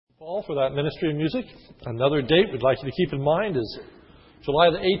Paul for that ministry of music. Another date we'd like you to keep in mind is July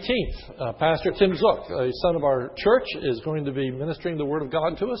the 18th. Pastor Tim Zook, a son of our church, is going to be ministering the Word of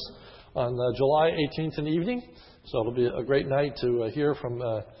God to us on July 18th in the evening. So it'll be a great night to hear from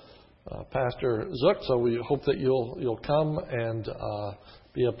Pastor Zook. So we hope that you'll come and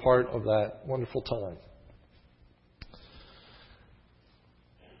be a part of that wonderful time.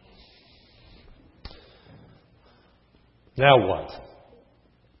 Now what?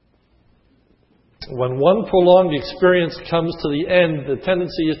 When one prolonged experience comes to the end, the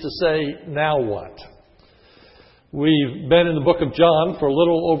tendency is to say, now what? We've been in the book of John for a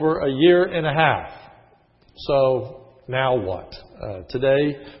little over a year and a half. So, now what?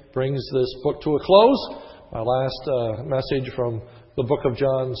 Today brings this book to a close. My last message from the book of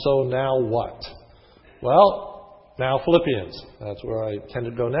John. So, now what? Well, now Philippians. That's where I tend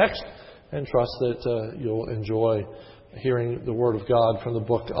to go next, and trust that you'll enjoy hearing the Word of God from the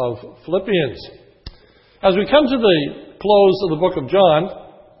book of Philippians. As we come to the close of the book of John,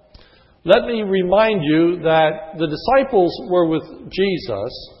 let me remind you that the disciples were with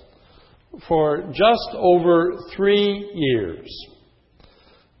Jesus for just over 3 years.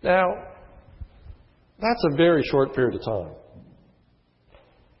 Now, that's a very short period of time.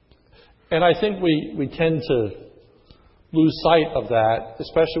 And I think we tend to lose sight of that,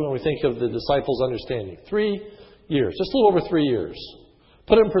 especially when we think of the disciples' understanding. 3 years, just a little over 3 years.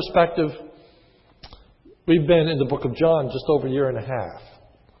 Put it in perspective, we've been in the book of John just over a year and a half.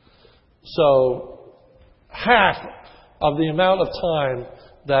 So, half of the amount of time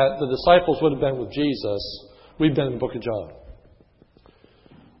that the disciples would have been with Jesus, we've been in the book of John.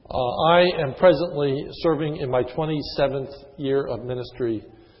 I am presently serving in my 27th year of ministry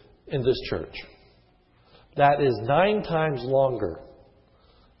in this church. That is 9 times longer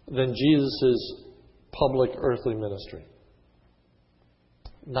than Jesus' public earthly ministry.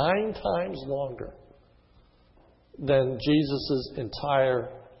 9 times longer than Jesus' entire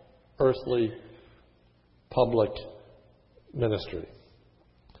earthly public ministry.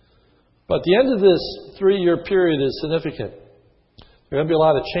 But the end of this 3-year period is significant. There are going to be a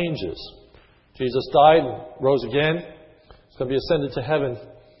lot of changes. Jesus died and rose again. He's going to be ascended to heaven.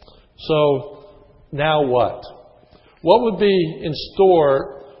 So, now what? What would be in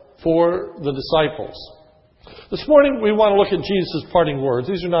store for the disciples? This morning we want to look at Jesus' parting words.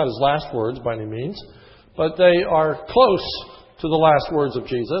 These are not his last words by any means, but they are close to the last words of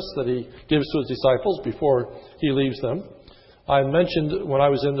Jesus that he gives to his disciples before he leaves them. I mentioned when I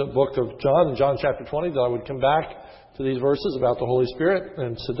was in the book of John, in John chapter 20, that I would come back to these verses about the Holy Spirit,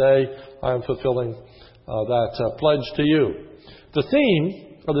 and today I am fulfilling that pledge to you. The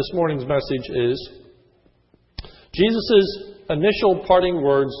theme of this morning's message is Jesus' initial parting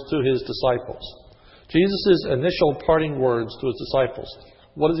words to his disciples. Jesus' initial parting words to his disciples.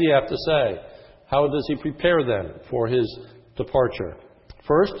 What does he have to say? How does he prepare them for his departure?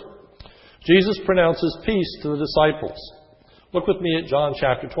 First, Jesus pronounces peace to the disciples. Look with me at John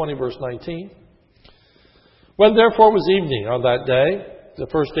chapter 20, verse 19. When therefore it was evening on that day, the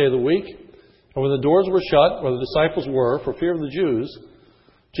first day of the week, and when the doors were shut, where the disciples were, for fear of the Jews,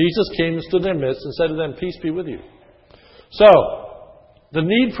 Jesus came and stood in their midst and said to them, peace be with you. So, the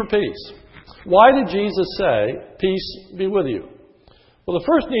need for peace. Why did Jesus say, peace be with you? Well, the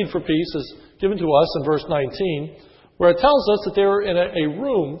first need for peace is given to us in verse 19, where it tells us that they were in a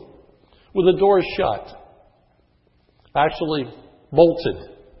room with the doors shut. Actually,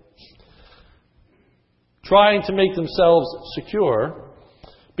 bolted. Trying to make themselves secure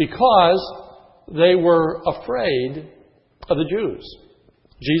because they were afraid of the Jews.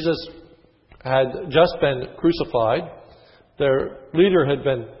 Jesus had just been crucified. Their leader had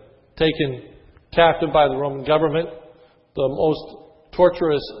been taken captive by the Roman government. The most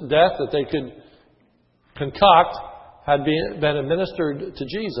torturous death that they could concoct had been administered to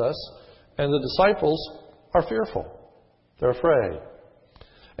Jesus, and the disciples are fearful. They're afraid.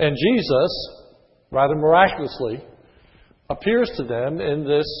 And Jesus, rather miraculously, appears to them in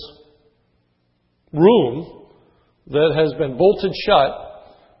this room that has been bolted shut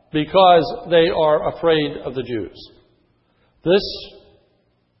because they are afraid of the Jews. This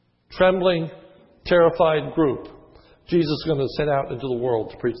trembling, terrified group, Jesus is going to send out into the world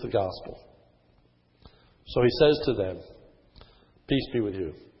to preach the gospel. So he says to them, peace be with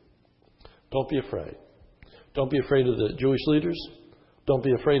you. Don't be afraid. Don't be afraid of the Jewish leaders. Don't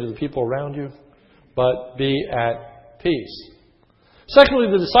be afraid of the people around you, but be at peace. Secondly,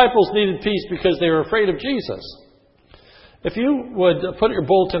 the disciples needed peace because they were afraid of Jesus. If you would put your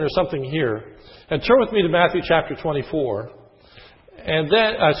bulletin or something here and turn with me to Matthew chapter 24, and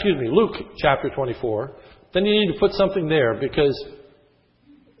then, Luke chapter 24, then you need to put something there because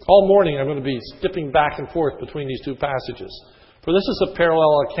All morning I'm going to be skipping back and forth between these two passages, for this is a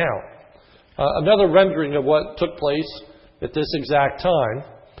parallel account. Another rendering of what took place at this exact time.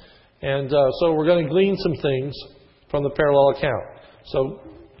 And so we're going to glean some things from the parallel account. So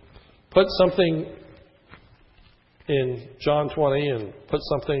put something in John 20 and put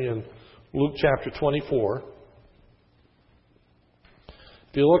something in Luke chapter 24.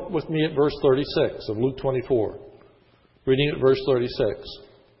 If you look with me at verse 36 of Luke 24, reading at verse 36.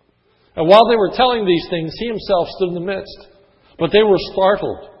 And while they were telling these things, he himself stood in the midst. But they were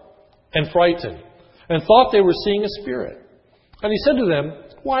startled and frightened and thought they were seeing a spirit. And he said to them,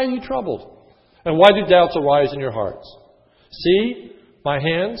 why are you troubled? And why do doubts arise in your hearts? See my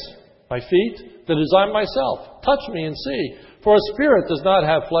hands, my feet, that is I myself. Touch me and see. For a spirit does not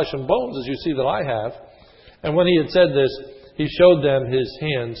have flesh and bones, as you see that I have. And when he had said this, he showed them his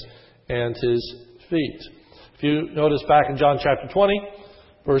hands and his feet. If you notice back in John chapter 20,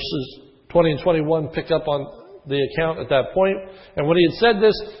 verses 20 and 21 pick up on the account at that point. And when he had said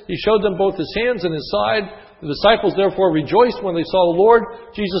this, he showed them both his hands and his side. The disciples therefore rejoiced when they saw the Lord.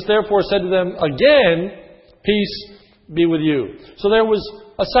 Jesus therefore said to them again, peace be with you. So there was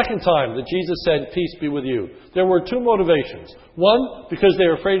a second time that Jesus said, peace be with you. There were two motivations. One, because they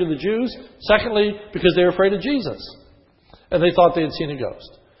were afraid of the Jews. Secondly, because they were afraid of Jesus. And they thought they had seen a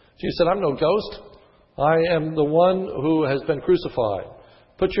ghost. Jesus said, I'm no ghost. I am the one who has been crucified.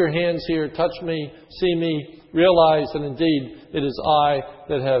 Put your hands here, touch me, see me, realize that indeed it is I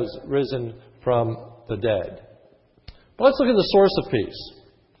that has risen from the dead. But let's look at the source of peace.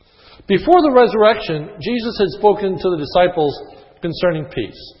 Before the resurrection, Jesus had spoken to the disciples concerning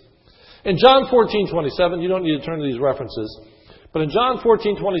peace. In John 14:27, you don't need to turn to these references, but in John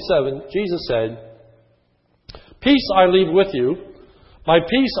 14:27, Jesus said, peace I leave with you, my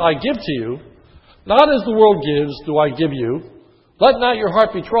peace I give to you, not as the world gives do I give you. Let not your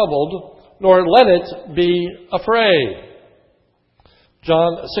heart be troubled, nor let it be afraid.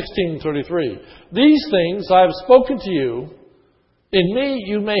 John 16:33. These things I have spoken to you. In me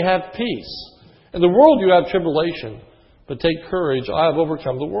you may have peace. In the world you have tribulation, but take courage. I have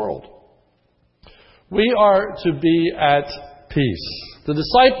overcome the world. We are to be at peace. The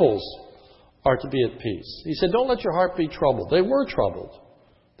disciples are to be at peace. He said, don't let your heart be troubled. They were troubled.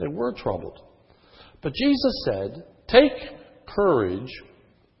 They were troubled. But Jesus said, take courage.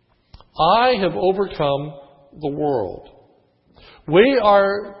 I have overcome the world. We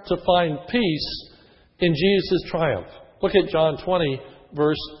are to find peace in Jesus' triumph. Look at John 20,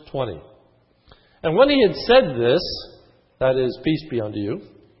 verse 20. And when he had said this, that is, peace be unto you,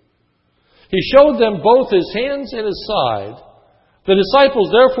 he showed them both his hands and his side. The disciples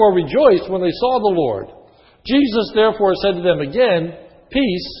therefore rejoiced when they saw the Lord. Jesus therefore said to them again,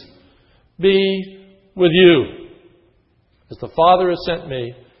 peace be with you. As the Father has sent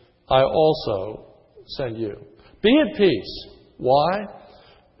me, I also send you. Be at peace. Why?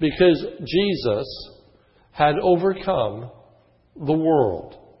 Because Jesus had overcome the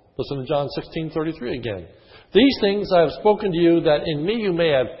world. Listen to John 16:33 again. These things I have spoken to you, that in me you may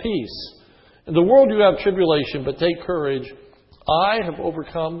have peace. In the world you have tribulation, but take courage. I have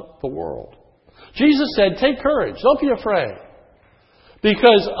overcome the world. Jesus said, take courage. Don't be afraid.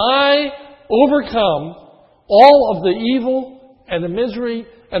 Because I overcome all of the evil and the misery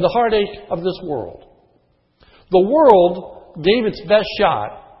and the heartache of this world. The world gave its best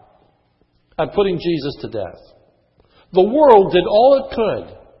shot at putting Jesus to death. The world did all it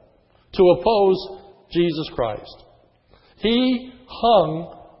could to oppose Jesus Christ. He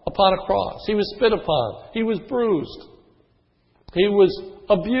hung upon a cross. He was spit upon. He was bruised. He was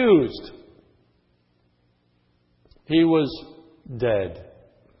abused. He was dead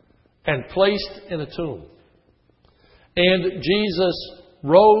and placed in a tomb. And Jesus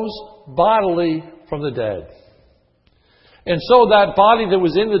rose bodily from the dead. And so that body that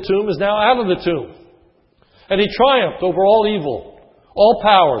was in the tomb is now out of the tomb. And he triumphed over all evil, all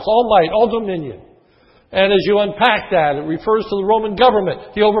powers, all might, all dominion. And as you unpack that, it refers to the Roman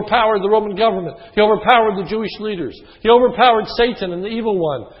government. He overpowered the Roman government. He overpowered the Jewish leaders. He overpowered Satan and the evil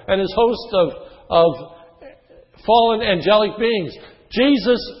one and his host of fallen angelic beings.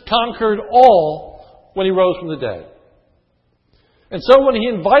 Jesus conquered all when he rose from the dead. And so when he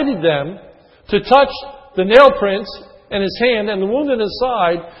invited them to touch the nail prints in his hand and the wound in his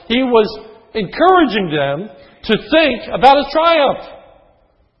side, he was encouraging them to think about his triumph.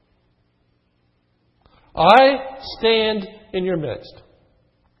 I stand in your midst.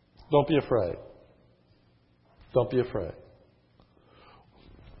 Don't be afraid. Don't be afraid.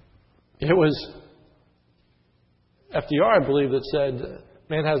 It was FDR, I believe, that said,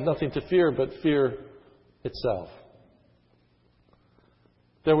 man has nothing to fear but fear itself.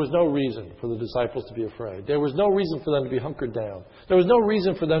 there was no reason for the disciples to be afraid. There was no reason for them to be hunkered down. There was no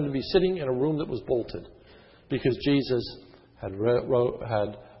reason for them to be sitting in a room that was bolted, because Jesus had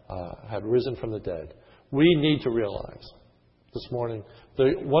risen from the dead. We need to realize this morning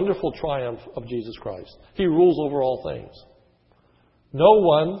the wonderful triumph of Jesus Christ. He rules over all things. No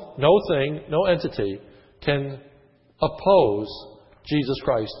one, no thing, no entity can oppose Jesus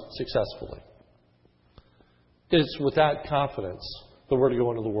Christ successfully. It's with that confidence that we're to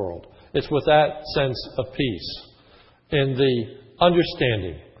go into the world. It's with that sense of peace in the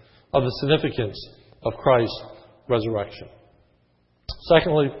understanding of the significance of Christ's resurrection.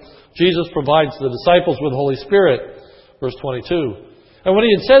 Secondly, Jesus provides the disciples with the Holy Spirit. Verse 22. And when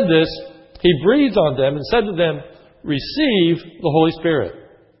he had said this, he breathed on them and said to them, receive the Holy Spirit.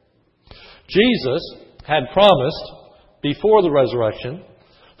 Jesus had promised before the resurrection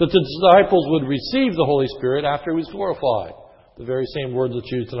that the disciples would receive the Holy Spirit after he was glorified. The very same word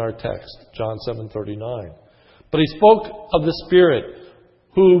that's used in our text, John 7:39. But he spoke of the Spirit,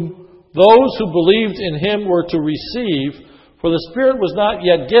 whom those who believed in him were to receive, for the Spirit was not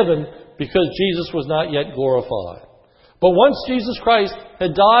yet given because Jesus was not yet glorified. But once Jesus Christ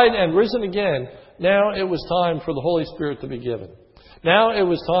had died and risen again, now it was time for the Holy Spirit to be given. Now it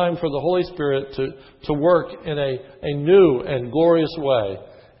was time for the Holy Spirit to work in a new and glorious way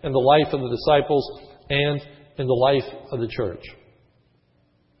in the life of the disciples and in the life of the church.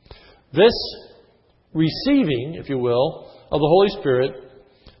 This receiving, if you will, of the Holy Spirit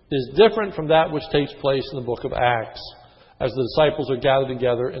is different from that which takes place in the book of Acts as the disciples are gathered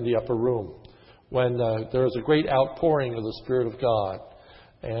together in the upper room, when there is a great outpouring of the Spirit of God,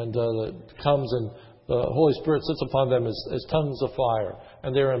 and comes and the Holy Spirit sits upon them as tongues of fire,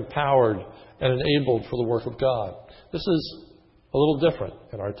 and they're empowered and enabled for the work of God. This is a little different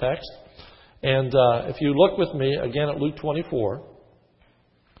in our text. And if you look with me again at Luke 24,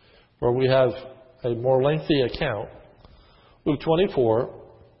 where we have a more lengthy account, Luke 24,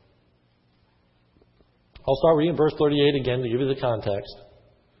 I'll start reading verse 38 again to give you the context.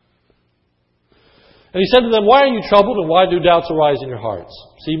 And he said to them, why are you troubled, and why do doubts arise in your hearts?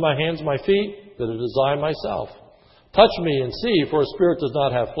 See my hands and my feet, that it is I myself. Touch me and see, for a spirit does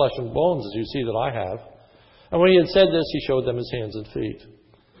not have flesh and bones, as you see that I have. And when he had said this, he showed them his hands and feet.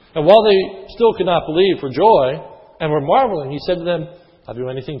 And while they still could not believe for joy, and were marveling, he said to them, have you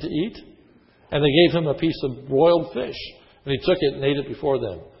anything to eat? And they gave him a piece of broiled fish, and he took it and ate it before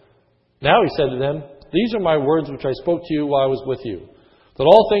them. Now he said to them, these are my words which I spoke to you while I was with you, that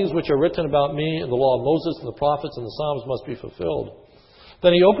all things which are written about me in the law of Moses and the prophets and the Psalms must be fulfilled.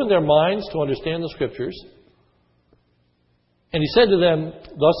 Then he opened their minds to understand the Scriptures. And he said to them,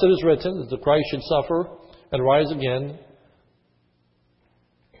 thus it is written that the Christ should suffer and rise again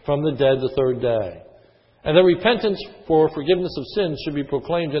from the dead the third day, and that repentance for forgiveness of sins should be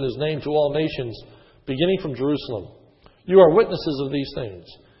proclaimed in his name to all nations, beginning from Jerusalem. You are witnesses of these things.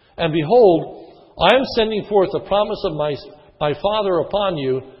 And behold, I am sending forth the promise of my Father upon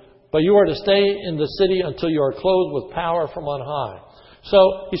you, but you are to stay in the city until you are clothed with power from on high.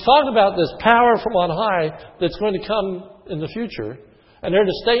 So he's talking about this power from on high that's going to come in the future, and they're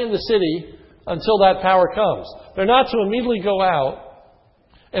to stay in the city until that power comes. They're not to immediately go out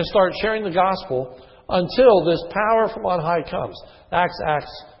and start sharing the gospel until this power from on high comes.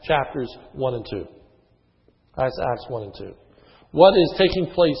 Acts chapters 1 and 2. That's Acts 1 and 2. What is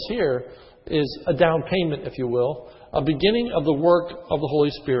taking place here is a down payment, if you will, a beginning of the work of the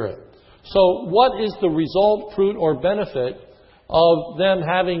Holy Spirit. So what is the result, fruit, or benefit of them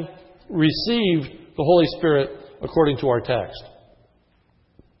having received the Holy Spirit according to our text?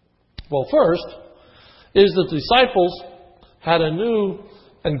 Well, first is that the disciples had a new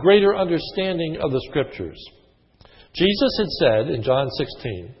and greater understanding of the Scriptures. Jesus had said in John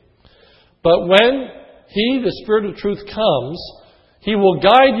 16, but when He, the Spirit of truth, comes, He will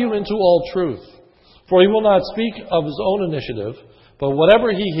guide you into all truth. For He will not speak of His own initiative, but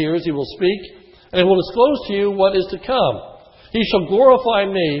whatever He hears, He will speak, and He will disclose to you what is to come. He shall glorify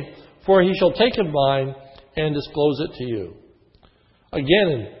me, for He shall take of mine and disclose it to you. Again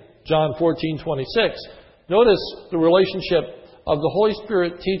in John 14:26, notice the relationship of the Holy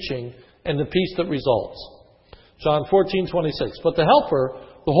Spirit teaching and the peace that results. John 14:26. But the Helper,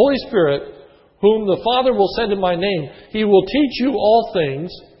 the Holy Spirit, whom the Father will send in my name, He will teach you all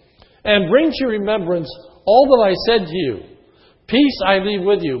things and bring to your remembrance all that I said to you. Peace I leave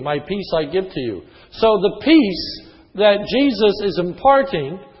with you, my peace I give to you. So the peace that Jesus is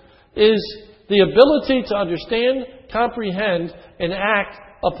imparting is the ability to understand, comprehend, and act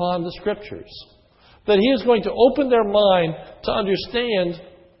upon the Scriptures. That He is going to open their mind to understand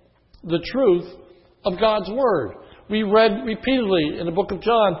the truth of God's Word. We read repeatedly in the book of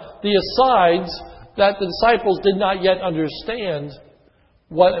John the asides that the disciples did not yet understand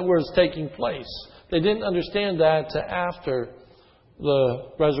what was taking place. They didn't understand that after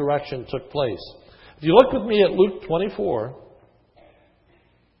the resurrection took place. If you look with me at Luke 24,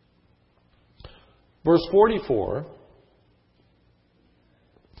 verse 44.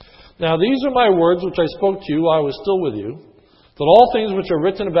 Now these are my words which I spoke to you while I was still with you, that all things which are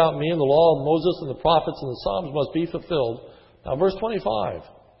written about me in the law of Moses and the prophets and the Psalms must be fulfilled. Now verse 25.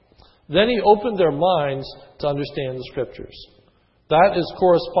 Then he opened their minds to understand the Scriptures. That is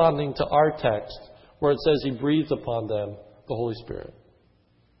corresponding to our text where it says he breathed upon them the Holy Spirit.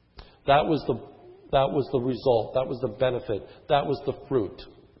 That was the result. That was the benefit. That was the fruit.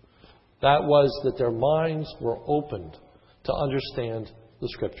 That was that their minds were opened to understand the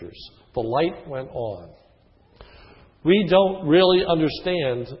Scriptures. The light went on. We don't really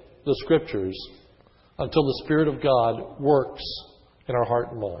understand the Scriptures until the Spirit of God works in our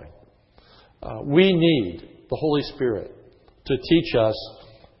heart and mind. We need the Holy Spirit to teach us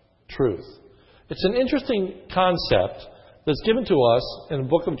truth. It's an interesting concept that's given to us in the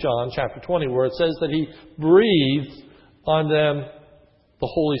book of John, chapter 20, where it says that he breathed on them the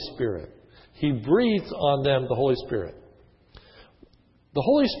Holy Spirit. He breathed on them the Holy Spirit. The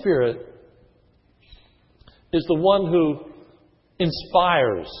Holy Spirit is the one who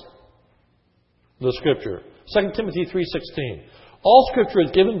inspires the Scripture. 2 Timothy 3:16. All Scripture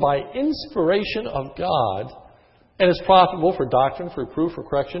is given by inspiration of God and is profitable for doctrine, for reproof, for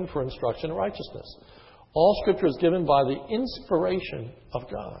correction, for instruction in righteousness. All Scripture is given by the inspiration of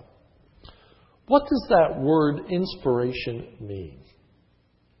God. What does that word inspiration mean?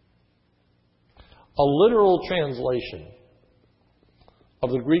 A literal translation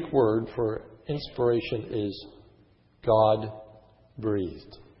of the Greek word for inspiration is God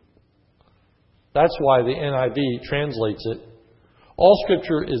breathed. That's why the NIV translates it. All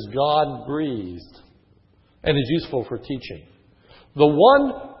Scripture is God breathed and is useful for teaching. The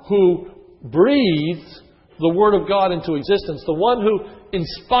one who breathed the Word of God into existence, the one who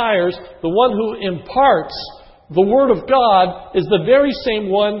inspires, the one who imparts the Word of God is the very same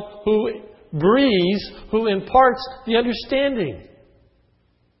one who breathes, who imparts the understanding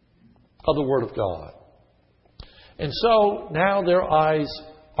of the Word of God. And so now their eyes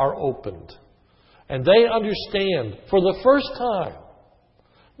are opened. And they understand for the first time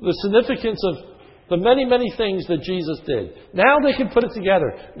the significance of the many, many things that Jesus did. Now they can put it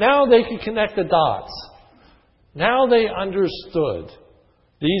together. Now they can connect the dots. Now they understood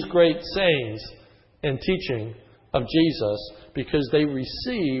these great sayings and teaching of Jesus because they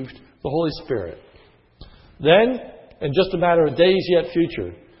received the Holy Spirit. Then, in just a matter of days yet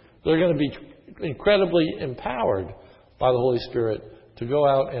future, they're going to be incredibly empowered by the Holy Spirit to go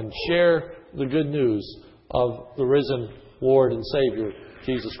out and share the good news of the risen Lord and Savior,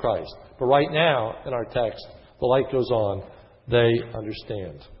 Jesus Christ. But right now, in our text, the light goes on. They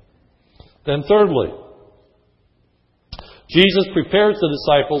understand. Then thirdly, Jesus prepares the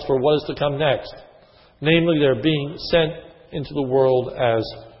disciples for what is to come next. Namely, they're being sent into the world as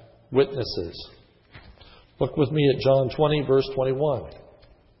witnesses. Look with me at John 20, verse 21.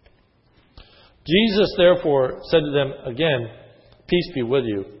 Jesus, therefore, said to them again, "Peace be with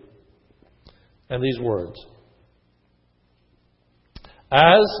you." And these words,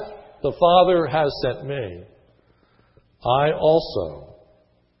 "As the Father has sent me, I also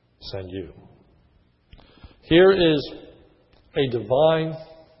send you." Here is a divine,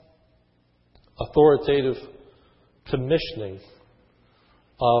 authoritative commissioning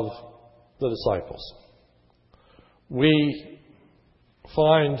of the disciples. We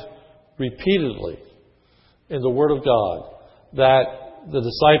find repeatedly in the Word of God that the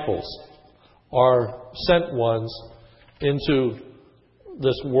disciples are sent ones into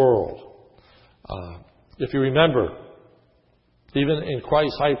this world. If you remember, even in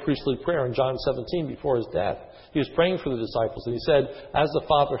Christ's high priestly prayer in John 17 before his death, he was praying for the disciples and he said, "As the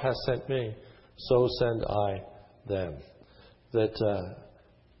Father has sent me, so send I them." That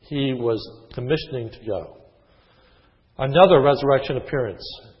he was commissioning to go. Another resurrection appearance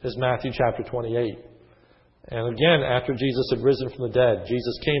is Matthew chapter 28. And again, after Jesus had risen from the dead,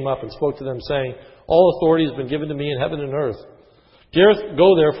 Jesus came up and spoke to them saying, "All authority has been given to me in heaven and earth.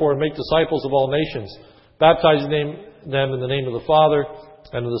 Go therefore and make disciples of all nations, baptizing them in the name of the Father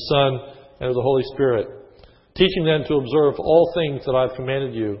and of the Son and of the Holy Spirit, teaching them to observe all things that I have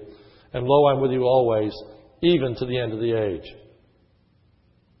commanded you. And lo, I am with you always, even to the end of the age."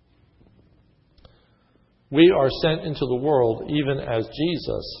 We are sent into the world even as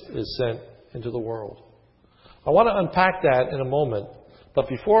Jesus is sent into the world. I want to unpack that in a moment, but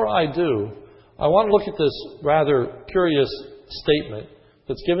before I do, I want to look at this rather curious statement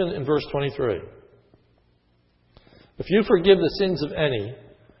that's given in verse 23. If you forgive the sins of any,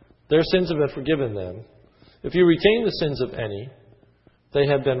 their sins have been forgiven them. If you retain the sins of any, they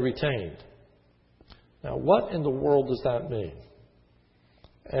have been retained. Now, what in the world does that mean?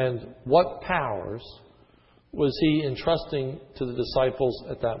 And what powers was he entrusting to the disciples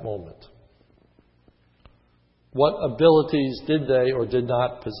at that moment? What abilities did they or did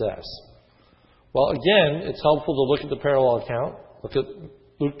not possess? Well, again, it's helpful to look at the parallel account. Look at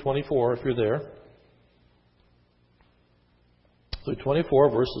Luke 24 if you're there. Luke 24,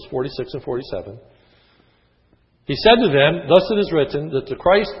 verses 46 and 47. He said to them, "Thus it is written, that the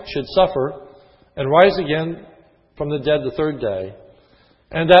Christ should suffer and rise again from the dead the third day,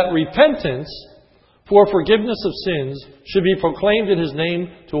 and that repentance for forgiveness of sins should be proclaimed in his name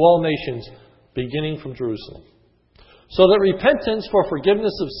to all nations, beginning from Jerusalem." So that repentance for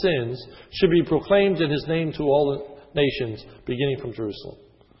forgiveness of sins should be proclaimed in his name to all the nations, beginning from Jerusalem.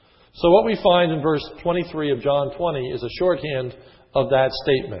 So what we find in verse 23 of John 20 is a shorthand of that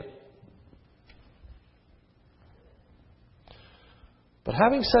statement. But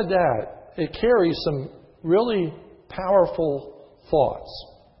having said that, it carries some really powerful thoughts.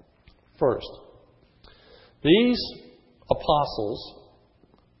 First, these apostles,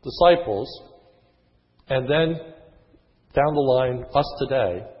 disciples, and then down the line, us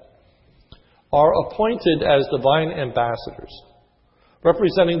today, are appointed as divine ambassadors,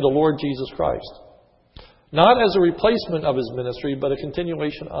 representing the Lord Jesus Christ. Not as a replacement of his ministry, but a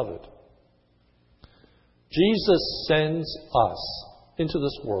continuation of it. Jesus sends us into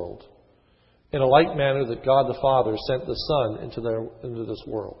this world in a like manner that God the Father sent the Son into this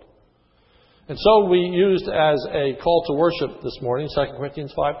world. And so we used as a call to worship this morning, 2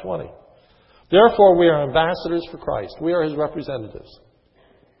 Corinthians 5:20. Therefore we are ambassadors for Christ. We are his representatives.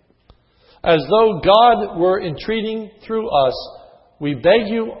 As though God were entreating through us, we beg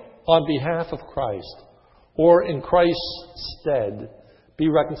you on behalf of Christ, or in Christ's stead, be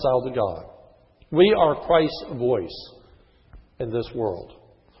reconciled to God. We are Christ's voice in this world.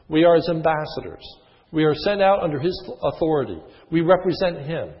 We are his ambassadors. We are sent out under his authority. We represent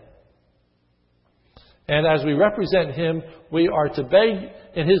him. And as we represent him, we are to beg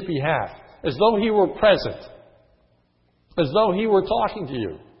in his behalf, as though he were present, as though he were talking to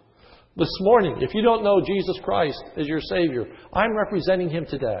you. This morning, if you don't know Jesus Christ as your Savior, I'm representing him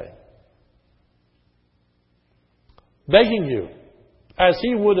today. Begging you, as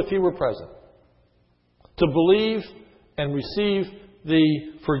he would if he were present, to believe and receive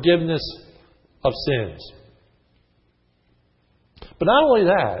the forgiveness of sins. But not only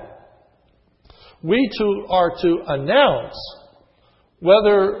that, we too are to announce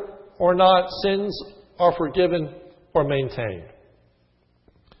whether or not sins are forgiven or maintained.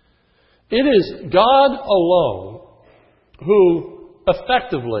 It is God alone who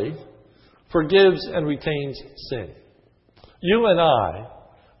effectively forgives and retains sin. You and I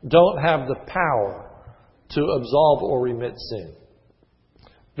don't have the power to absolve or remit sin.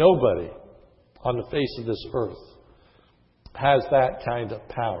 Nobody on the face of this earth has that kind of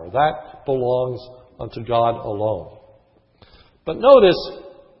power. That belongs unto God alone. But notice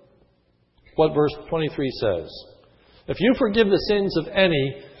what verse 23 says. If you forgive the sins of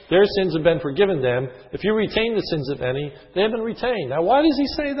any, their sins have been forgiven them. If you retain the sins of any, they have been retained. Now, why does he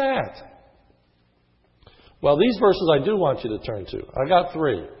say that? Well, these verses I do want you to turn to. I got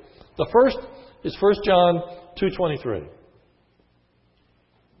three. The first is 1 John 2:23.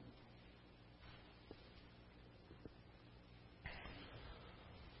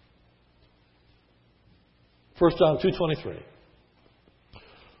 First John 2:23.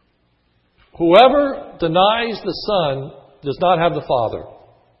 Whoever denies the Son does not have the Father.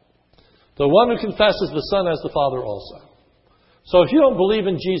 The one who confesses the Son has the Father also. So if you don't believe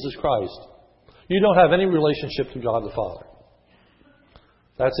in Jesus Christ, you don't have any relationship to God the Father.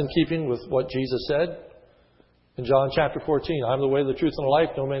 That's in keeping with what Jesus said in John chapter 14. I'm the way, the truth, and the life.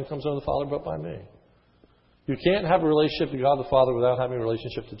 No man comes unto the Father but by me. You can't have a relationship to God the Father without having a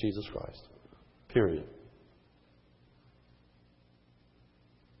relationship to Jesus Christ. Period.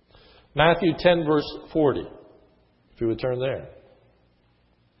 Matthew 10, verse 40. If you would turn there.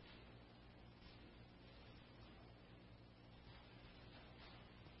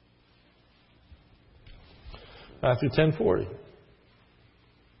 Matthew 10:40.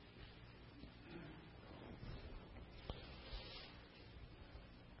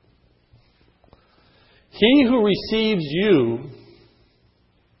 He who receives you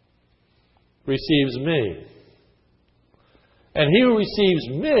receives me. And he who receives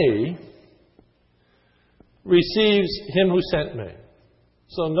me receives him who sent me.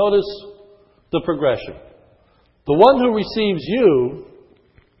 So notice the progression. The one who receives you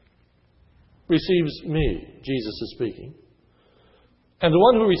receives me, Jesus is speaking. And the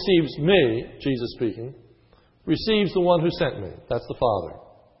one who receives me, Jesus speaking, receives the one who sent me. That's the Father.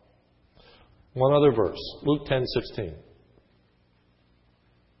 One other verse, Luke 10:16.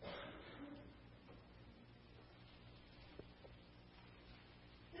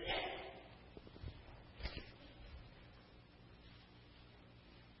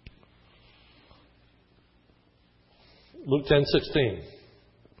 Luke 10:16.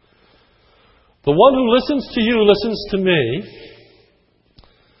 The one who listens to you listens to me,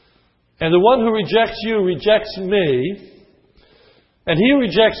 and the one who rejects you rejects me, and he who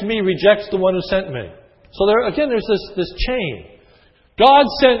rejects me rejects the one who sent me. So there's this chain. God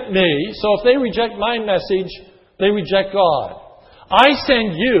sent me, so if they reject my message, they reject God. I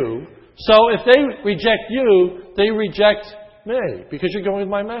send you, so if they reject you, they reject me, because you're going with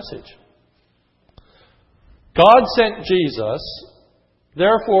my message. God sent Jesus.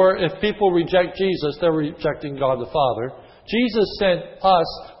 Therefore, if people reject Jesus, they're rejecting God the Father. Jesus sent us.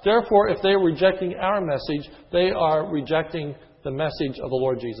 Therefore, if they're rejecting our message, they are rejecting the message of the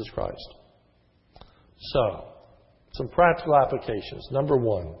Lord Jesus Christ. So, some practical applications. Number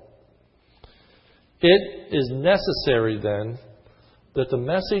one, it is necessary then that the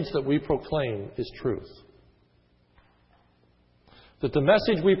message that we proclaim is truth. That the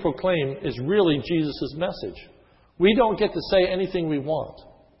message we proclaim is really Jesus' message. We don't get to say anything we want.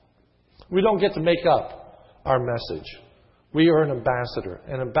 We don't get to make up our message. We are an ambassador.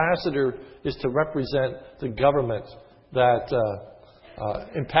 An ambassador is to represent the government that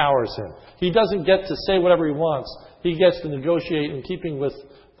empowers him. He doesn't get to say whatever he wants. He gets to negotiate in keeping with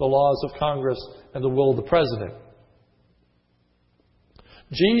the laws of Congress and the will of the president.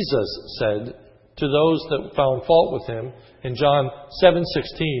 Jesus said to those that found fault with him in John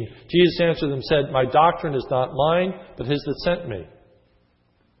 7:16, Jesus answered them and said, "My doctrine is not mine, but his that sent me."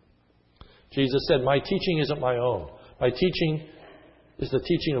 Jesus said, "My teaching isn't my own. My teaching is the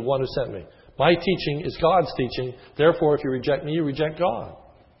teaching of one who sent me. My teaching is God's teaching. Therefore, if you reject me, you reject God."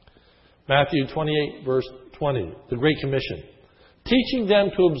 Matthew 28, verse 20, the Great Commission. "Teaching them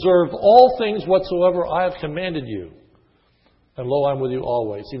to observe all things whatsoever I have commanded you. And lo, I'm with you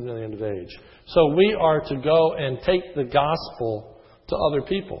always, even to the end of age." So we are to go and take the gospel to other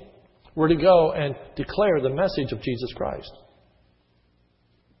people. We're to go and declare the message of Jesus Christ.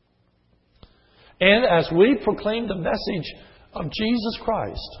 And as we proclaim the message of Jesus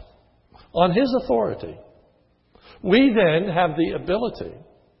Christ on his authority, we then have the ability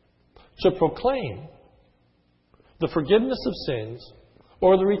to proclaim the forgiveness of sins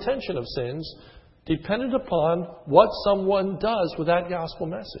or the retention of sins dependent upon what someone does with that gospel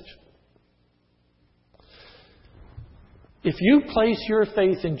message. If you place your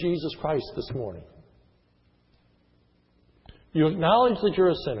faith in Jesus Christ this morning, you acknowledge that you're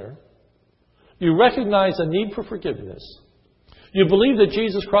a sinner, you recognize a need for forgiveness, you believe that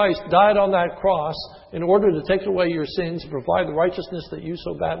Jesus Christ died on that cross in order to take away your sins and provide the righteousness that you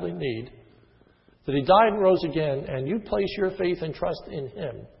so badly need, that he died and rose again, and you place your faith and trust in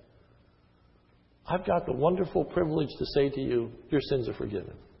him, I've got the wonderful privilege to say to you, your sins are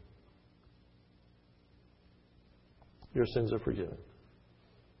forgiven. Your sins are forgiven.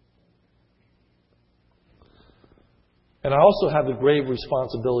 And I also have the grave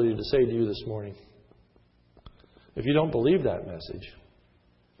responsibility to say to you this morning, if you don't believe that message,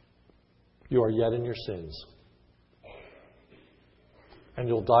 you are yet in your sins. And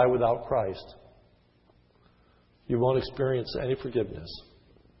you'll die without Christ. You won't experience any forgiveness.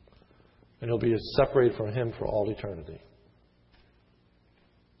 And you'll be separated from him for all eternity.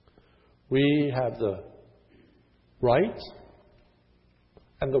 We have the right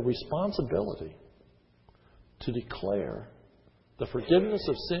and the responsibility to declare the forgiveness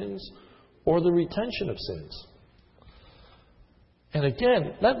of sins or the retention of sins. And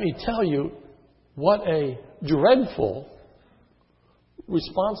again, let me tell you what a dreadful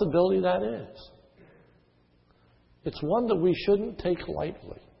responsibility that is. It's one that we shouldn't take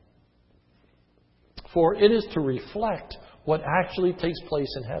lightly. For it is to reflect what actually takes place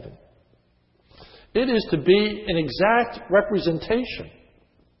in heaven. It is to be an exact representation.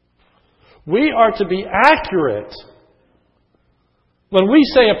 We are to be accurate. When we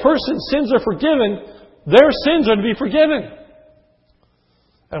say a person's sins are forgiven, their sins are to be forgiven.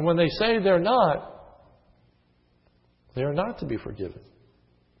 And when they say they're not, they are not to be forgiven.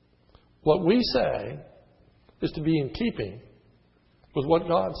 What we say is to be in keeping with what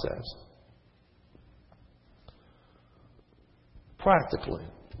God says. Practically,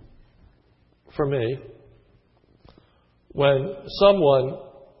 for me, when someone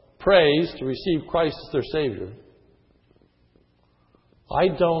prays to receive Christ as their Savior, I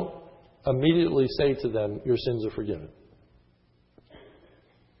don't immediately say to them, your sins are forgiven.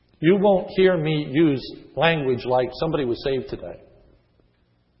 You won't hear me use language like somebody was saved today.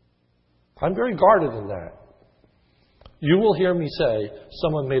 I'm very guarded in that. You will hear me say,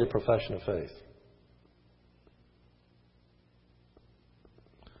 someone made a profession of faith.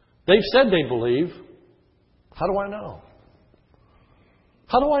 They've said they believe. How do I know?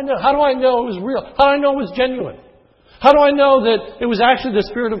 How do I know? How do I know it was real? How do I know it was genuine? How do I know that it was actually the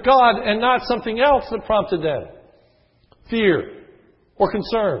Spirit of God and not something else that prompted them? Fear or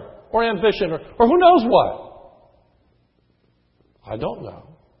concern or ambition or who knows what? I don't know.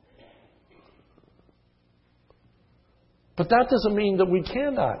 But that doesn't mean that we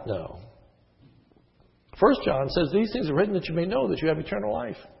cannot know. 1 John says, these things are written that you may know that you have eternal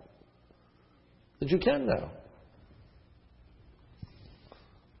life. That you can know.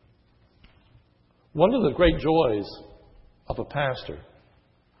 One of the great joys of a pastor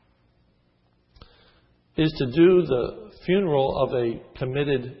is to do the funeral of a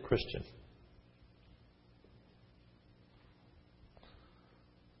committed Christian.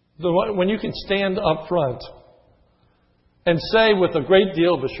 When you can stand up front and say with a great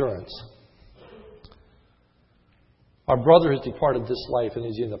deal of assurance, our brother has departed this life and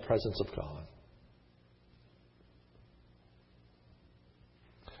is in the presence of God.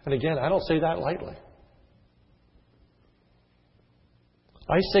 And again, I don't say that lightly.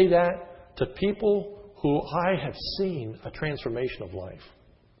 I say that to people who I have seen a transformation of life.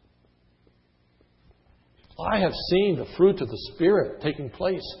 I have seen the fruit of the Spirit taking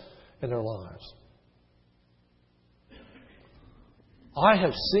place in their lives. I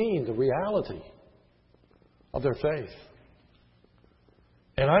have seen the reality of their faith.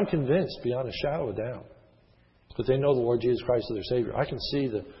 And I'm convinced beyond a shadow of a doubt that they know the Lord Jesus Christ as their Savior. I can see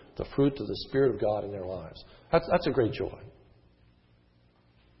the fruit of the Spirit of God in their lives. That's a great joy.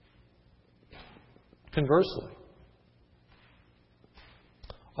 Conversely,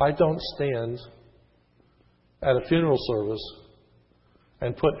 I don't stand at a funeral service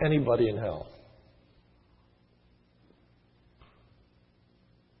and put anybody in hell.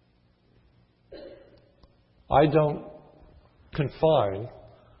 I don't confine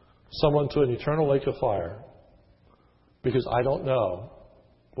someone to an eternal lake of fire because I don't know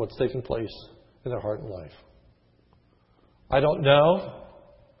what's taking place in their heart and life. I don't know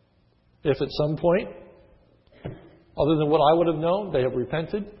if at some point, other than what I would have known, they have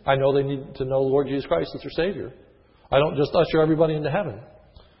repented. I know they need to know the Lord Jesus Christ as their Savior. I don't just usher everybody into heaven.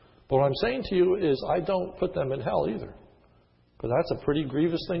 But what I'm saying to you is I don't put them in hell either. Because that's a pretty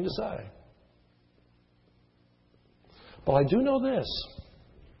grievous thing to say. But I do know this.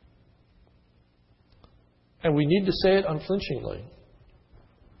 And we need to say it unflinchingly.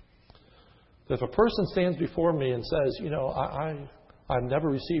 That if a person stands before me and says, I've never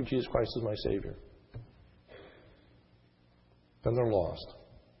received Jesus Christ as my Savior, then they're lost.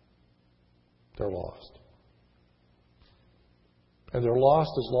 They're lost. And they're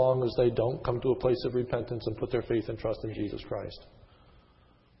lost as long as they don't come to a place of repentance and put their faith and trust in Jesus Christ.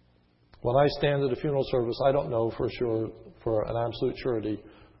 When I stand at a funeral service, I don't know for sure, for an absolute surety,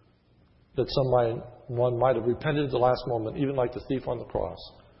 that someone might have repented at the last moment, even like the thief on the cross,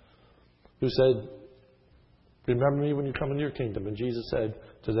 who said, remember me when you come into your kingdom. And Jesus said,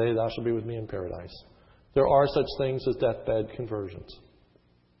 today thou shalt be with me in paradise. There are such things as deathbed conversions.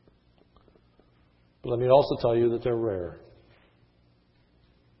 But let me also tell you that they're rare.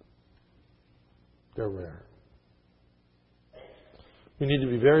 They're rare. We need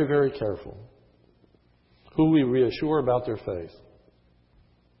to be very, very careful who we reassure about their faith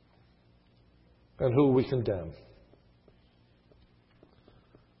and who we condemn.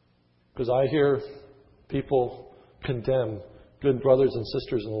 Because I hear people condemn good brothers and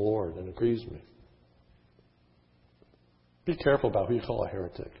sisters in the Lord, and it grieves me. Be careful about who you call a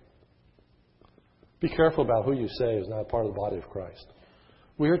heretic. Be careful about who you say is not part of the body of Christ.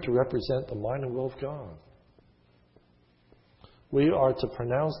 We are to represent the mind and will of God. We are to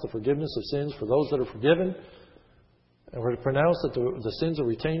pronounce the forgiveness of sins for those that are forgiven, and we're to pronounce that the sins are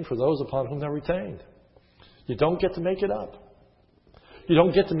retained for those upon whom they're retained. You don't get to make it up. You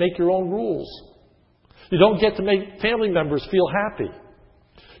don't get to make your own rules. You don't get to make family members feel happy.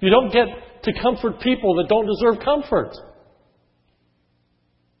 You don't get to comfort people that don't deserve comfort.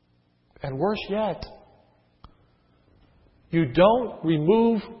 And worse yet, you don't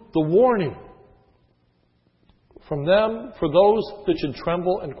remove the warning from them for those that should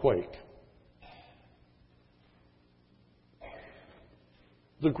tremble and quake.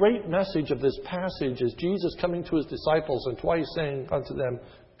 The great message of this passage is Jesus coming to his disciples and twice saying unto them,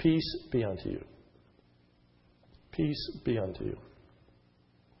 Peace be unto you. Peace be unto you.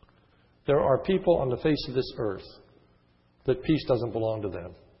 There are people on the face of this earth that peace doesn't belong to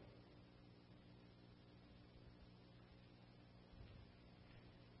them.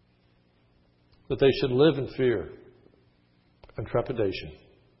 That they should live in fear and trepidation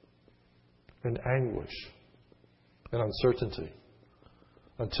and anguish and uncertainty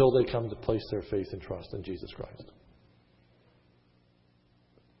until they come to place their faith and trust in Jesus Christ.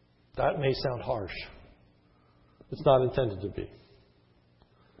 That may sound harsh. It's not intended to be.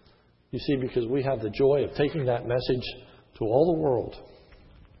 You see, because we have the joy of taking that message to all the world.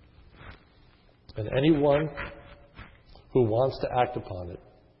 And anyone who wants to act upon it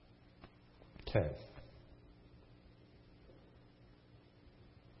can.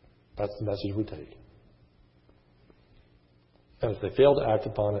 That's the message we take. And if they fail to act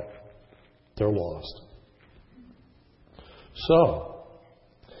upon it, they're lost. So,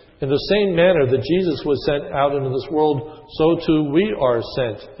 in the same manner that Jesus was sent out into this world, so too we are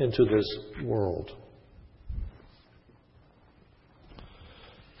sent into this world.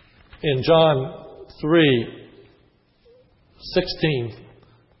 In John 3:16,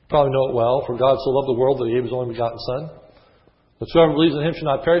 probably know it well, for God so loved the world that he gave his only begotten Son, that whoever believes in him should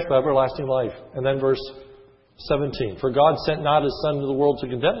not perish but have everlasting life. And then verse 17, for God sent not his Son into the world to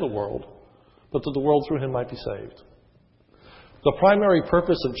condemn the world, but that the world through him might be saved. The primary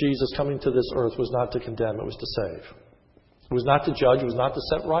purpose of Jesus coming to this earth was not to condemn, it was to save. It was not to judge, it was not to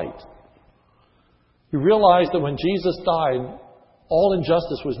set right. You realize that when Jesus died, all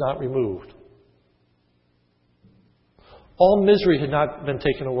injustice was not removed. All misery had not been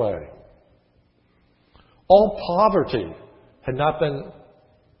taken away. All poverty had not been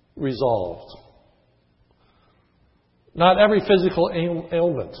resolved. Not every physical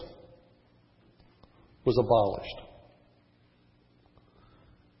ailment was abolished.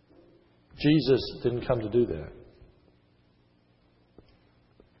 Jesus didn't come to do that.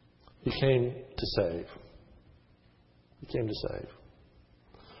 He came to save. He came to save.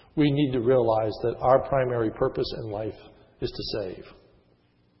 We need to realize that our primary purpose in life is to save,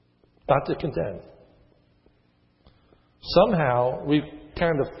 not to condemn. Somehow we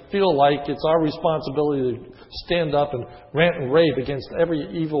kind of feel like it's our responsibility to stand up and rant and rave against every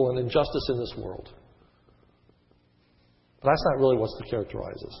evil and injustice in this world. But that's not really what's to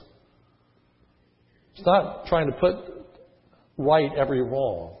characterize us. It's not trying to put right every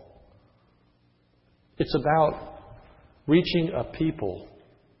wrong. It's about reaching a people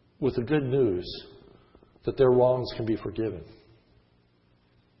with the good news that their wrongs can be forgiven.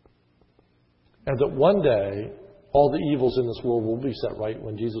 And that one day, all the evils in this world will be set right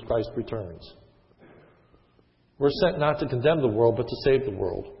when Jesus Christ returns. We're sent not to condemn the world, but to save the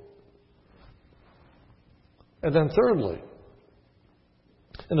world. And then thirdly,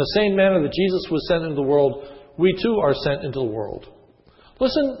 in the same manner that Jesus was sent into the world, we too are sent into the world.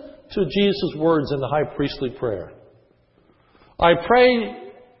 Listen to Jesus' words in the high priestly prayer. I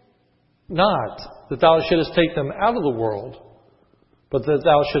pray not that thou shouldest take them out of the world, but that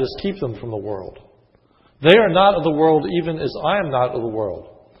thou shouldest keep them from the world. They are not of the world, even as I am not of the world.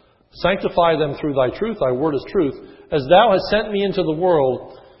 Sanctify them through thy truth. Thy word is truth. As thou hast sent me into the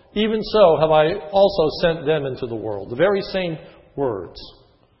world, even so have I also sent them into the world. The very same words.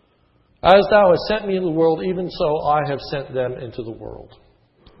 As thou hast sent me into the world, even so I have sent them into the world.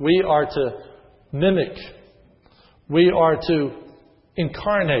 We are to mimic. We are to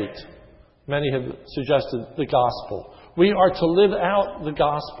incarnate. Many have suggested the gospel. We are to live out the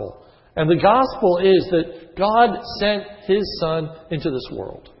gospel. And the gospel is that God sent his Son into this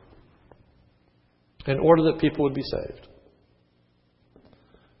world in order that people would be saved.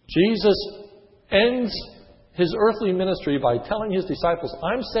 Jesus ends his earthly ministry by telling his disciples,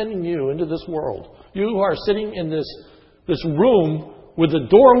 I'm sending you into this world. You who are sitting in this room with the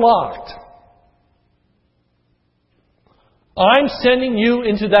door locked. I'm sending you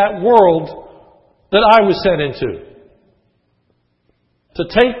into that world that I was sent into. To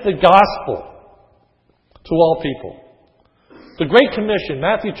take the gospel to all people. The Great Commission,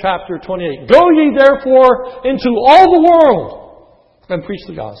 Matthew chapter 28. Go ye therefore into all the world and preach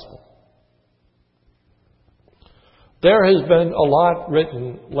the gospel. There has been a lot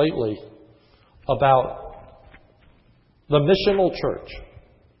written lately about the missional church,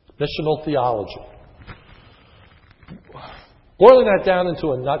 missional theology. Boiling that down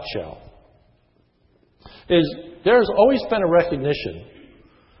into a nutshell is there's always been a recognition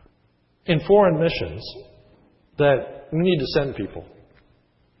in foreign missions that we need to send people.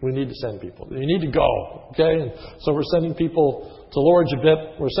 We need to send people. You need to go. Okay? And so we're sending people to Lower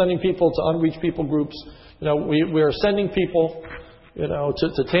Jabip. We're sending people to unreached people groups. We are sending people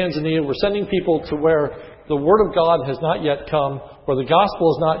to Tanzania. We're sending people to where the Word of God has not yet come, where the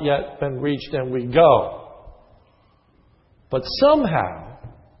gospel has not yet been reached, and we go. But somehow,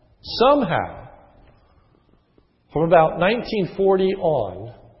 from about 1940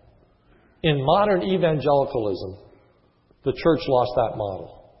 on, in modern evangelicalism, the church lost that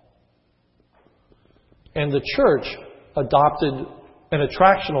model. And the church adopted an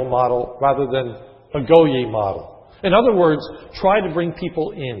attractional model rather than a go-ye model. In other words, try to bring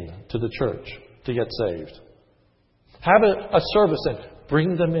people in to the church to get saved. Have a service and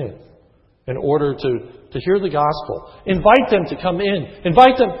bring them in order to hear the gospel. Invite them to come in.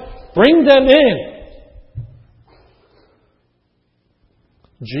 Invite them. Bring them in.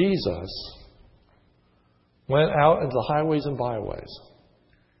 Jesus went out into the highways and byways.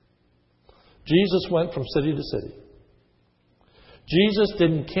 Jesus went from city to city. Jesus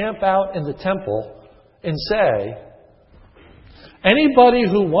didn't camp out in the temple and say, anybody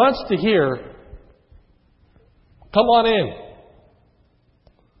who wants to hear, come on in.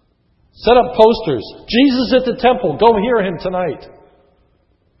 Set up posters. Jesus at the temple. Go hear him tonight.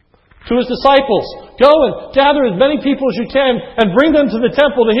 To his disciples, go and gather as many people as you can and bring them to the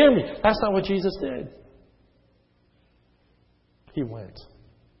temple to hear me. That's not what Jesus did. He went.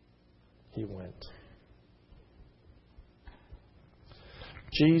 He went.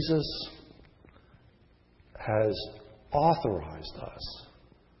 Jesus has authorized us,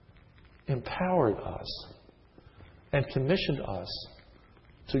 empowered us, and commissioned us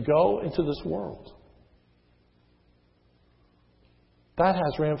to go into this world. That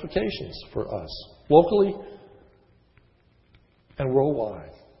has ramifications for us, locally and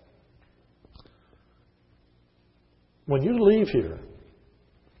worldwide. When you leave here,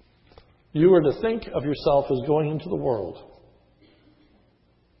 you are to think of yourself as going into the world.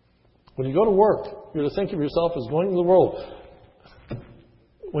 When you go to work, you're to think of yourself as going into the world.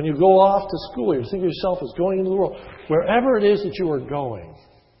 When you go off to school, you're to think of yourself as going into the world. Wherever it is that you are going,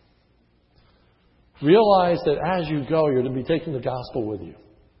 realize that as you go, you're to be taking the gospel with you.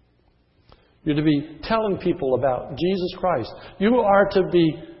 You're to be telling people about Jesus Christ. You are to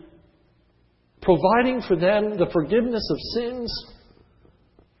be providing for them the forgiveness of sins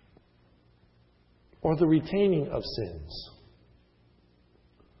or the retaining of sins.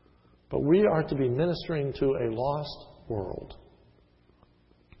 But we are to be ministering to a lost world.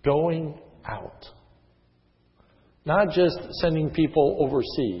 Going out. Not just sending people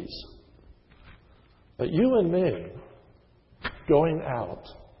overseas. But you and me going out.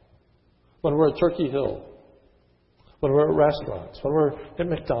 When we're at Turkey Hill. When we're at restaurants. When we're at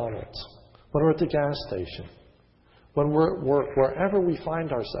McDonald's. When we're at the gas station. When we're at work. Wherever we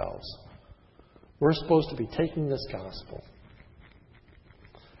find ourselves. We're supposed to be taking this gospel.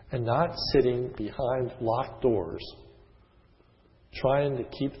 And not sitting behind locked doors. Trying to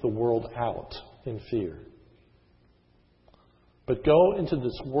keep the world out in fear. But go into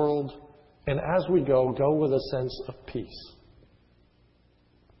this world, and as we go with a sense of peace.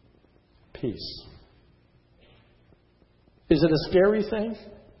 Peace. Is it a scary thing?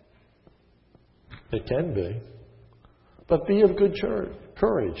 It can be. But be of good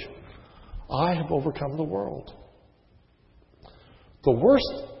courage. I have overcome the world. The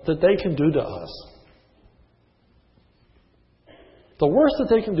worst that they can do to us. The worst that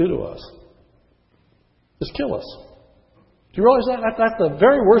they can do to us is kill us. Do you realize that? That's the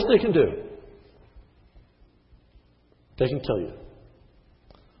very worst they can do. They can kill you.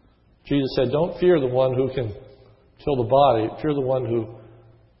 Jesus said, don't fear the one who can kill the body. Fear the one who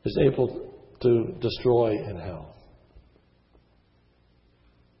is able to destroy in hell.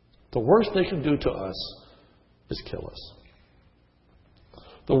 The worst they can do to us is kill us.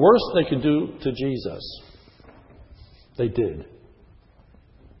 The worst they could do to Jesus, they did.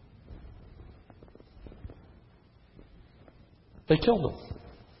 They killed him.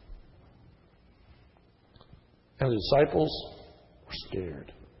 And the disciples were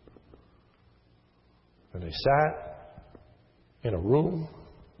scared. And they sat in a room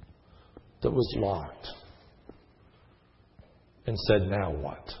that was locked and said, now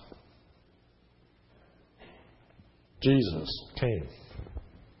what? Jesus came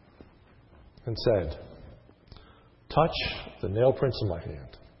and said, touch the nail prints in my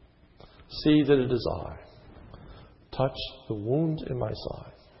hand. See that it is I. Touch the wound in my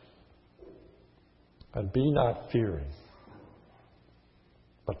side. And be not fearing,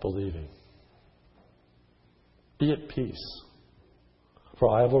 but believing. Be at peace,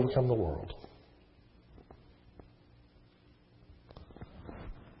 for I have overcome the world.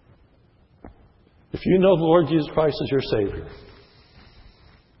 If you know the Lord Jesus Christ as your Savior,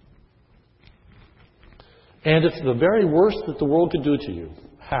 And if the very worst that the world could do to you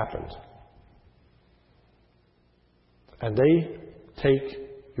happened, and they take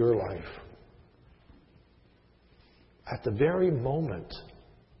your life, at the very moment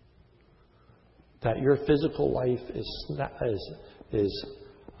that your physical life is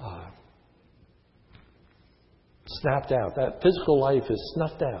snapped out, that physical life is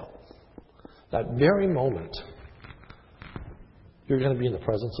snuffed out, that very moment, you're going to be in the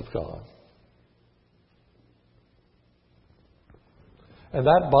presence of God. And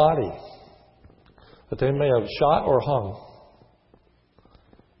that body that they may have shot or hung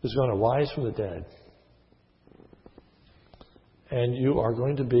is going to rise from the dead. And you are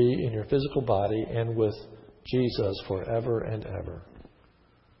going to be in your physical body and with Jesus forever and ever.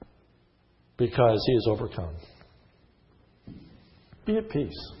 Because He has overcome. Be at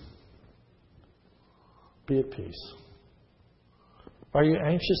peace. Be at peace. Are you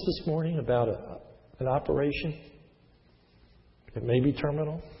anxious this morning about an operation? It may be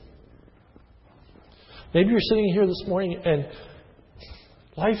terminal. Maybe you're sitting here this morning and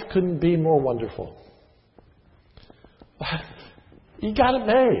life couldn't be more wonderful. You got it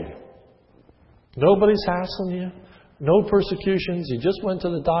made. Nobody's hassling you. No persecutions. You just went to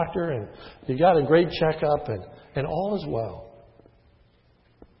the doctor and you got a great checkup and all is well.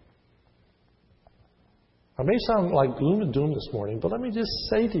 I may sound like gloom and doom this morning, but let me just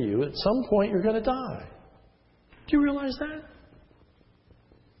say to you, at some point you're going to die. Do you realize that?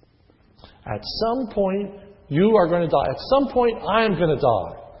 At some point you are going to die. At some point I am going to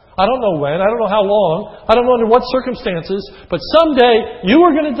die. I don't know when. I don't know how long. I don't know under what circumstances. But someday you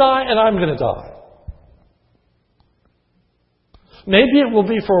are going to die and I'm going to die. Maybe it will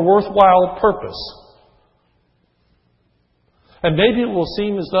be for a worthwhile purpose. And maybe it will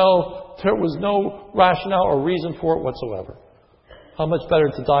seem as though there was no rationale or reason for it whatsoever. How much better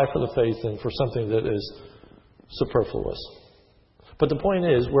to die for the faith than for something that is superfluous. But the point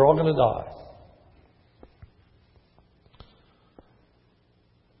is, we're all going to die.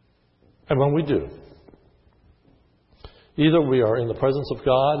 And when we do, either we are in the presence of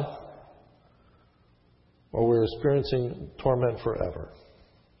God or we're experiencing torment forever.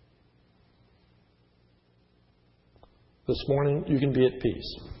 This morning, you can be at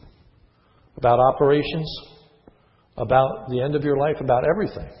peace about operations, about the end of your life, about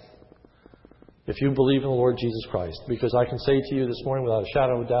everything, if you believe in the Lord Jesus Christ. Because I can say to you this morning without a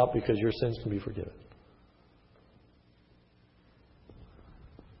shadow of doubt, because your sins can be forgiven.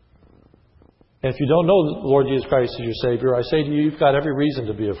 And if you don't know the Lord Jesus Christ as your Savior, I say to you, you've got every reason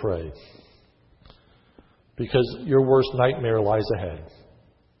to be afraid. Because your worst nightmare lies ahead.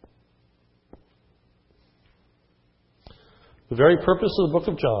 The very purpose of the book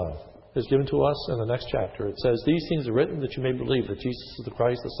of John is given to us in the next chapter. It says, "These things are written that you may believe that Jesus is the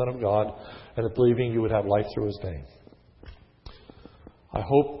Christ, the Son of God, and that believing you would have life through His name." I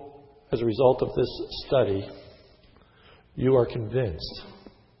hope as a result of this study, you are convinced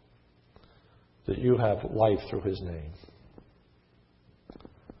that you have life through His name.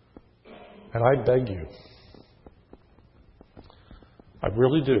 And I beg you, I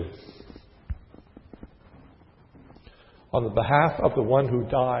really do, on the behalf of the one who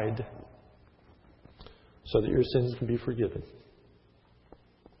died so that your sins can be forgiven,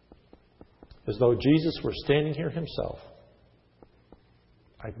 as though Jesus were standing here Himself,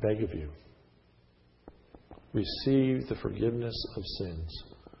 I beg of you, receive the forgiveness of sins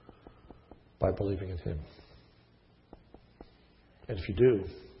by believing in Him. And if you do,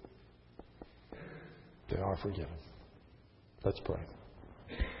 they are forgiven. Let's pray.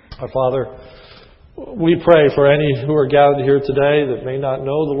 Our Father, we pray for any who are gathered here today that may not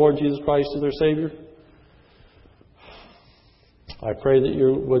know the Lord Jesus Christ as their Savior. I pray that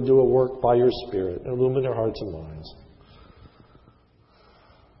you would do a work by your Spirit, illumine their hearts and minds.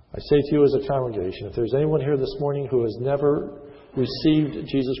 I say to you as a congregation, if there's anyone here this morning who has never received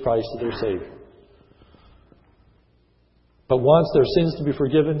Jesus Christ as their Savior, but wants their sins to be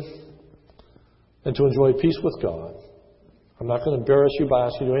forgiven and to enjoy peace with God, I'm not going to embarrass you by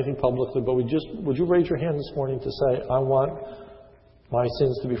asking you anything publicly, but would you raise your hand this morning to say, I want my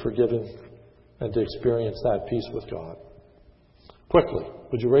sins to be forgiven and to experience that peace with God? Quickly,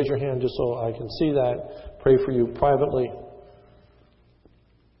 would you raise your hand just so I can see that, pray for you privately?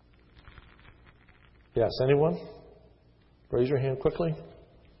 Yes, anyone? Raise your hand quickly.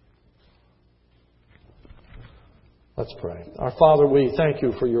 Let's pray. Our Father, we thank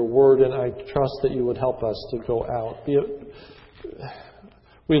you for your word, and I trust that you would help us to go out.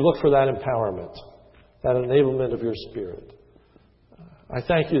 We look for that empowerment, that enablement of your Spirit. I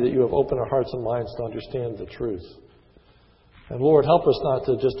thank you that you have opened our hearts and minds to understand the truth. And Lord, help us not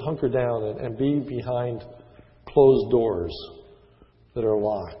to just hunker down and be behind closed doors that are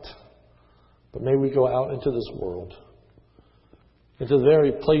locked. But may we go out into this world, into the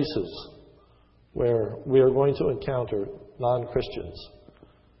very places where we are going to encounter non-Christians,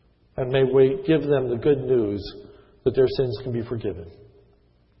 and may we give them the good news that their sins can be forgiven.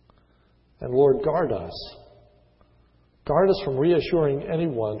 And Lord, guard us. Guard us from reassuring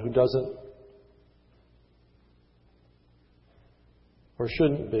anyone who doesn't or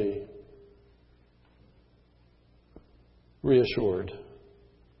shouldn't be reassured.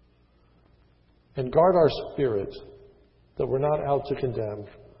 And guard our spirit that we're not out to condemn,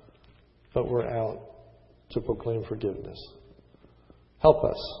 but we're out to proclaim forgiveness. Help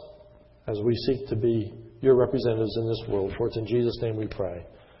us as we seek to be your representatives in this world. For it's in Jesus' name we pray.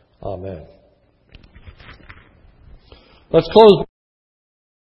 Amen. Let's close.